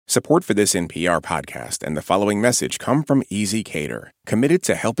Support for this NPR podcast and the following message come from Easy Cater, committed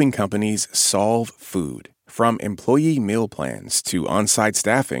to helping companies solve food. From employee meal plans to on-site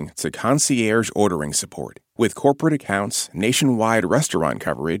staffing to concierge ordering support. With corporate accounts, nationwide restaurant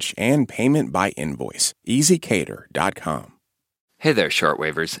coverage, and payment by invoice. EasyCater.com. Hey there,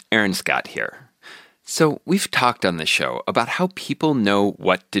 shortwavers. Aaron Scott here. So we've talked on the show about how people know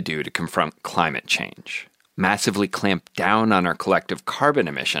what to do to confront climate change, massively clamp down on our collective carbon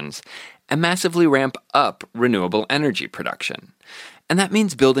emissions, and massively ramp up renewable energy production. And that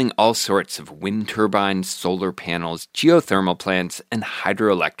means building all sorts of wind turbines, solar panels, geothermal plants, and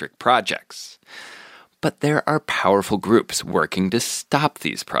hydroelectric projects. But there are powerful groups working to stop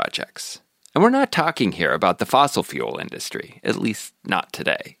these projects. And we're not talking here about the fossil fuel industry, at least not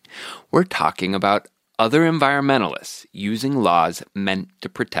today. We're talking about other environmentalists using laws meant to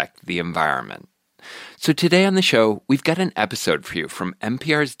protect the environment. So today on the show, we've got an episode for you from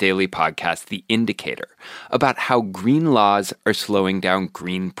NPR's daily podcast, The Indicator, about how green laws are slowing down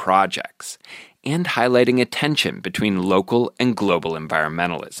green projects and highlighting a tension between local and global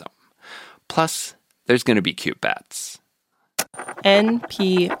environmentalism. Plus, there's going to be cute bats.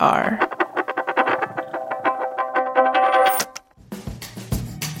 NPR.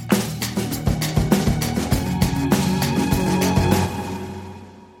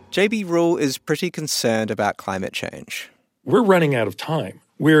 JB Rule is pretty concerned about climate change. We're running out of time.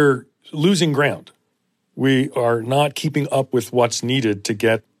 We're losing ground. We are not keeping up with what's needed to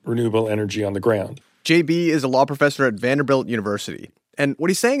get renewable energy on the ground. JB is a law professor at Vanderbilt University. And what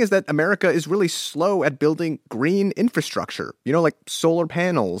he's saying is that America is really slow at building green infrastructure, like solar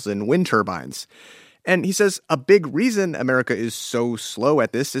panels and wind turbines. And he says a big reason America is so slow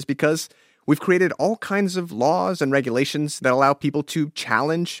at this is because we've created all kinds of laws and regulations that allow people to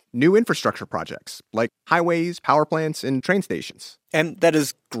challenge new infrastructure projects, like highways, power plants, and train stations. And that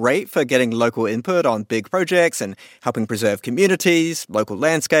is great for getting local input on big projects and helping preserve communities, local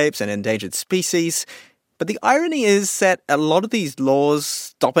landscapes, and endangered species. But the irony is that a lot of these laws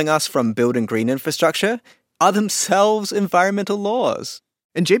stopping us from building green infrastructure are themselves environmental laws.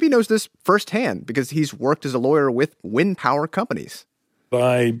 And JB knows this firsthand because he's worked as a lawyer with wind power companies.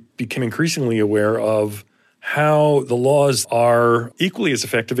 I became increasingly aware of how the laws are equally as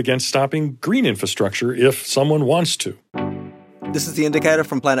effective against stopping green infrastructure if someone wants to. This is The Indicator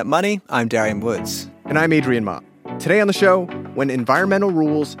from Planet Money. I'm Darian Woods. And I'm Adrian Ma. Today on the show, when environmental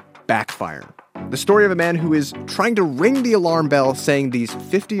rules backfire. The story of a man who is trying to ring the alarm bell saying these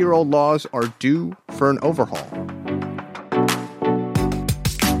 50-year-old laws are due for an overhaul.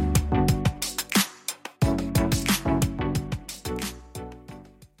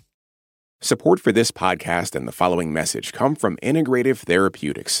 Support for this podcast and the following message come from Integrative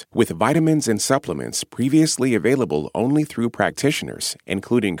Therapeutics, with vitamins and supplements previously available only through practitioners,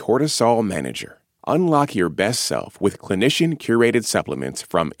 including Cortisol Manager. Unlock your best self with clinician-curated supplements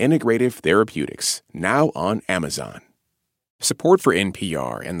from Integrative Therapeutics, now on Amazon. Support for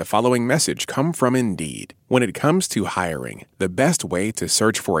NPR and the following message come from Indeed. When it comes to hiring, the best way to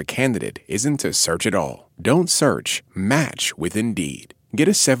search for a candidate isn't to search at all. Don't search, match with Indeed. Get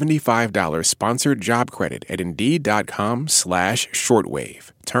a $75 sponsored job credit at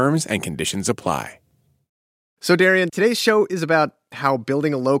Indeed.com/shortwave. Terms and conditions apply. So, Darian, today's show is about how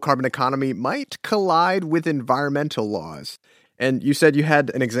building a low-carbon economy might collide with environmental laws. And you said you had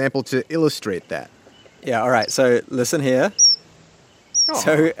an example to illustrate that. Yeah, all right. So listen here. Aww.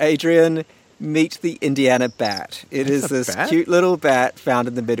 So, Adrian, meet the Indiana bat. It is this cute little bat found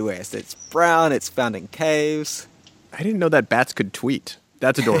in the Midwest. It's brown. It's found in caves. I didn't know that bats could tweet.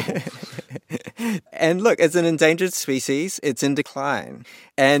 That's adorable. And look, it's an endangered species. It's in decline.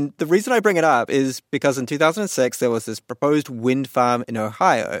 And the reason I bring it up is because in 2006, there was this proposed wind farm in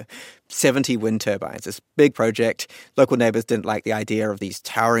Ohio, 70 wind turbines, this big project. Local neighbors didn't like the idea of these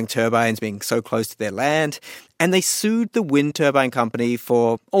towering turbines being so close to their land. And they sued the wind turbine company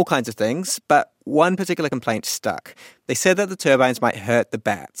for all kinds of things, but one particular complaint stuck. They said that the turbines might hurt the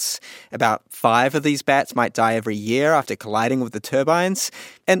bats. About 5 of these bats might die every year after colliding with the turbines.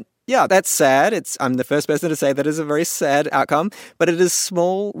 And yeah, that's sad. I'm the first person to say that is a very sad outcome, but it is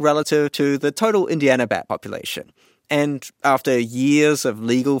small relative to the total Indiana bat population. And after years of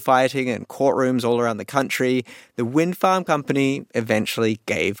legal fighting and courtrooms all around the country, the wind farm company eventually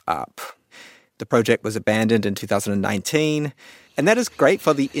gave up. The project was abandoned in 2019, and that is great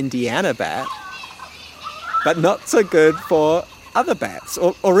for the Indiana bat, but not so good for other bats,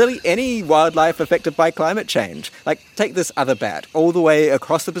 or really any wildlife affected by climate change. Like, take this other bat all the way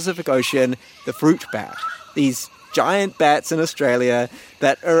across the Pacific Ocean, the fruit bat. These giant bats in Australia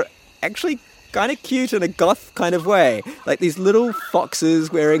that are actually kind of cute in a goth kind of way. Like these little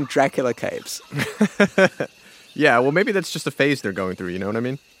foxes wearing Dracula capes. Yeah, well, maybe that's just a phase they're going through, you know what I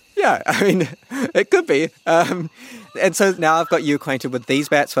mean? Yeah, I mean, it could be. And so now I've got you acquainted with these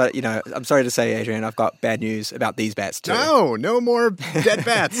bats, but, I'm sorry to say, Adrian, I've got bad news about these bats too. No more dead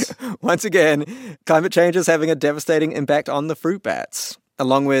bats. Once again, climate change is having a devastating impact on the fruit bats.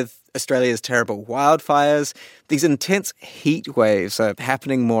 Along with Australia's terrible wildfires, these intense heat waves are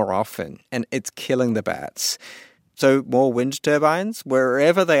happening more often, and it's killing the bats. So more wind turbines,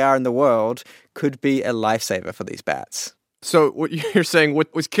 wherever they are in the world, could be a lifesaver for these bats. So what you're saying,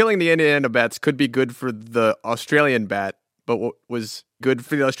 what was killing the Indiana bats could be good for the Australian bat, but what was good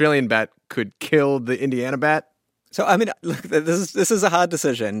for the Australian bat could kill the Indiana bat? So, I mean, look, this is a hard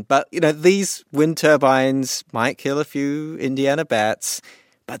decision, but, these wind turbines might kill a few Indiana bats,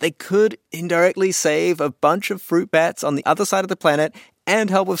 but they could indirectly save a bunch of fruit bats on the other side of the planet and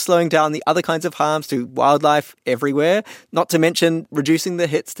help with slowing down the other kinds of harms to wildlife everywhere, not to mention reducing the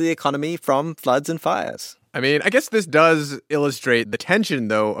hits to the economy from floods and fires. I mean, I guess this does illustrate the tension,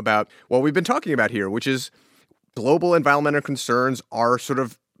 though, about what we've been talking about here, which is global environmental concerns are sort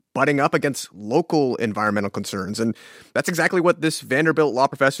of butting up against local environmental concerns. And that's exactly what this Vanderbilt law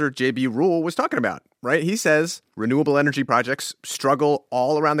professor, J.B. Rule, was talking about, right? He says renewable energy projects struggle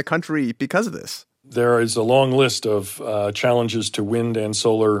all around the country because of this. There is a long list of challenges to wind and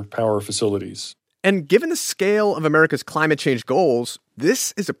solar power facilities. And given the scale of America's climate change goals,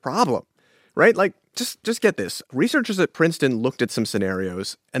 this is a problem, right? Like, just get this. Researchers at Princeton looked at some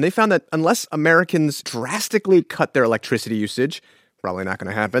scenarios, and they found that unless Americans drastically cut their electricity usage, probably not going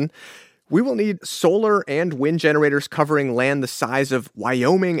to happen, we will need solar and wind generators covering land the size of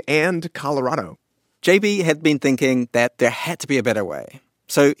Wyoming and Colorado. JB had been thinking that there had to be a better way.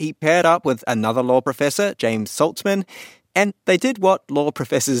 So he paired up with another law professor, James Saltzman, and they did what law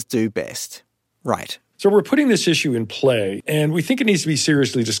professors do best. Right. So we're putting this issue in play, and we think it needs to be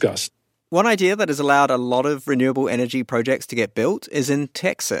seriously discussed. One idea that has allowed a lot of renewable energy projects to get built is in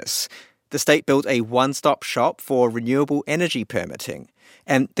Texas. The state built a one-stop shop for renewable energy permitting.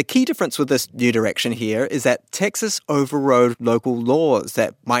 And the key difference with this new direction here is that Texas overrode local laws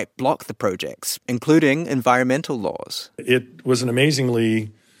that might block the projects, including environmental laws. It was an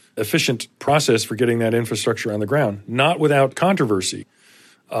amazingly efficient process for getting that infrastructure on the ground, not without controversy.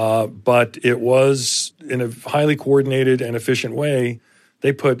 But it was, in a highly coordinated and efficient way,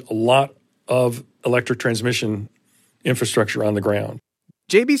 they put a lot of electric transmission infrastructure on the ground.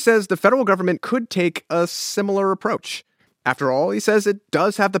 JB says the federal government could take a similar approach. After all, he says it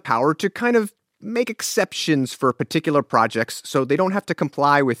does have the power to kind of make exceptions for particular projects so they don't have to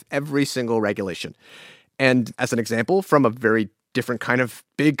comply with every single regulation. And as an example from a very different kind of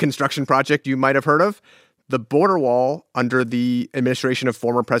big construction project you might have heard of, the border wall under the administration of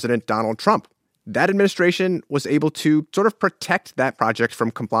former President Donald Trump. That administration was able to sort of protect that project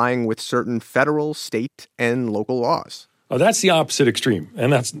from complying with certain federal, state, and local laws. Oh, that's the opposite extreme.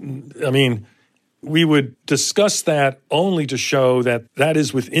 And we would discuss that only to show that that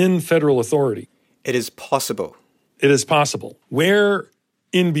is within federal authority. It is possible. It is possible. Where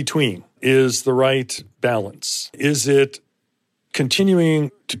in between is the right balance? Is it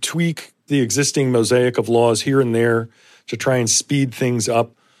continuing to tweak the existing mosaic of laws here and there to try and speed things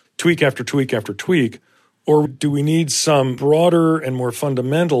up, tweak after tweak after tweak? Or do we need some broader and more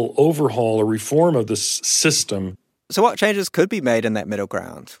fundamental overhaul or reform of this system? So what changes could be made in that middle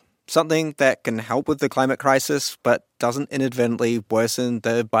ground? Something that can help with the climate crisis, but doesn't inadvertently worsen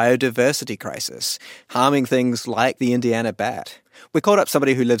the biodiversity crisis, harming things like the Indiana bat. We called up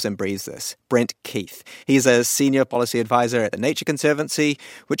somebody who lives and breathes this, Brent Keith. He's a senior policy advisor at the Nature Conservancy,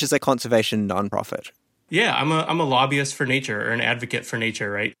 which is a conservation nonprofit. Yeah, I'm a lobbyist for nature, or an advocate for nature,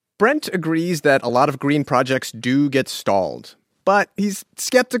 right? Brent agrees that a lot of green projects do get stalled, but he's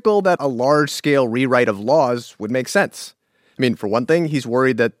skeptical that a large-scale rewrite of laws would make sense. I mean, for one thing, he's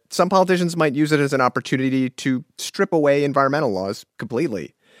worried that some politicians might use it as an opportunity to strip away environmental laws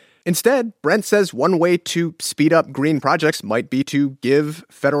completely. Instead, Brent says one way to speed up green projects might be to give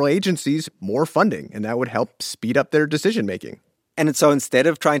federal agencies more funding, and that would help speed up their decision-making. And so instead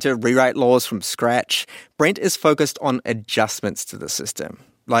of trying to rewrite laws from scratch, Brent is focused on adjustments to the system,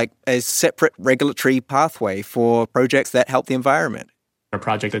 like a separate regulatory pathway for projects that help the environment. A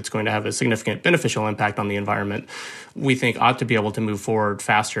project that's going to have a significant beneficial impact on the environment, we think ought to be able to move forward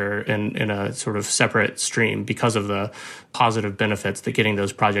faster in a sort of separate stream because of the positive benefits that getting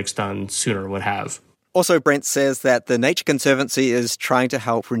those projects done sooner would have. Also, Brent says that the Nature Conservancy is trying to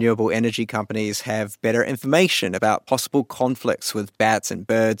help renewable energy companies have better information about possible conflicts with bats and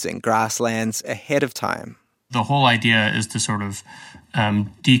birds and grasslands ahead of time. The whole idea is to sort of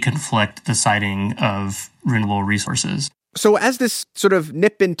deconflict the siting of renewable resources. So as this sort of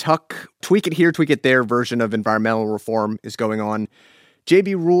nip and tuck, tweak it here, tweak it there version of environmental reform is going on,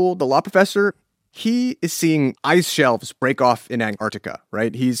 J.B. Rule, the law professor, he is seeing ice shelves break off in Antarctica,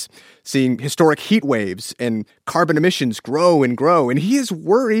 right? He's seeing historic heat waves and carbon emissions grow and grow. And he is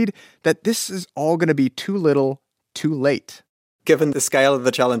worried that this is all going to be too little, too late. Given the scale of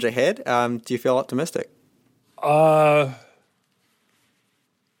the challenge ahead, do you feel optimistic? I'm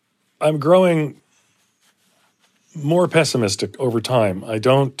growing more pessimistic over time. I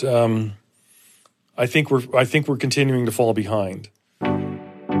don't. I think we're continuing to fall behind.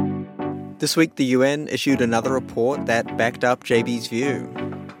 This week, the UN issued another report that backed up JB's view,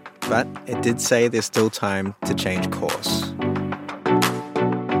 but it did say there's still time to change course.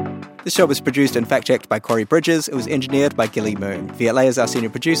 This show was produced and fact-checked by Corey Bridges. It was engineered by Gilly Moon. Viet Le is our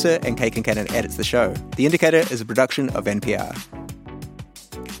senior producer, and Kay Kincannon edits the show. The Indicator is a production of NPR.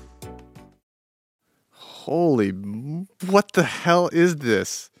 Holy, what the hell is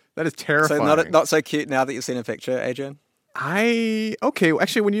this? That is terrifying. So not so cute now that you've seen a picture, Adrian? Okay,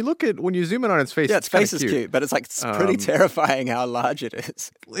 actually, when you zoom in on its face, yeah, its face is cute, but it's pretty terrifying how large it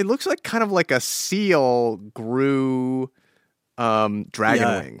is. It looks like kind of like a seal grew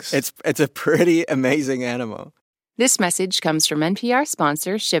dragon wings. It's a pretty amazing animal. This message comes from NPR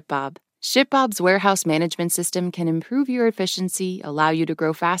sponsor ShipBob. ShipBob's warehouse management system can improve your efficiency, allow you to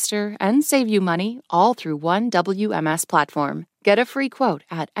grow faster, and save you money, all through one WMS platform. Get a free quote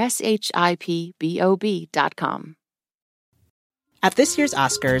at shipbob.com. At this year's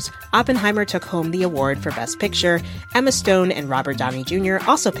Oscars, Oppenheimer took home the award for Best Picture, Emma Stone and Robert Downey Jr.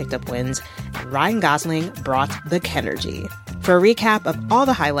 also picked up wins, and Ryan Gosling brought the Kenergy. For a recap of all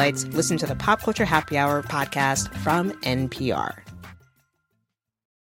the highlights, listen to the Pop Culture Happy Hour podcast from NPR.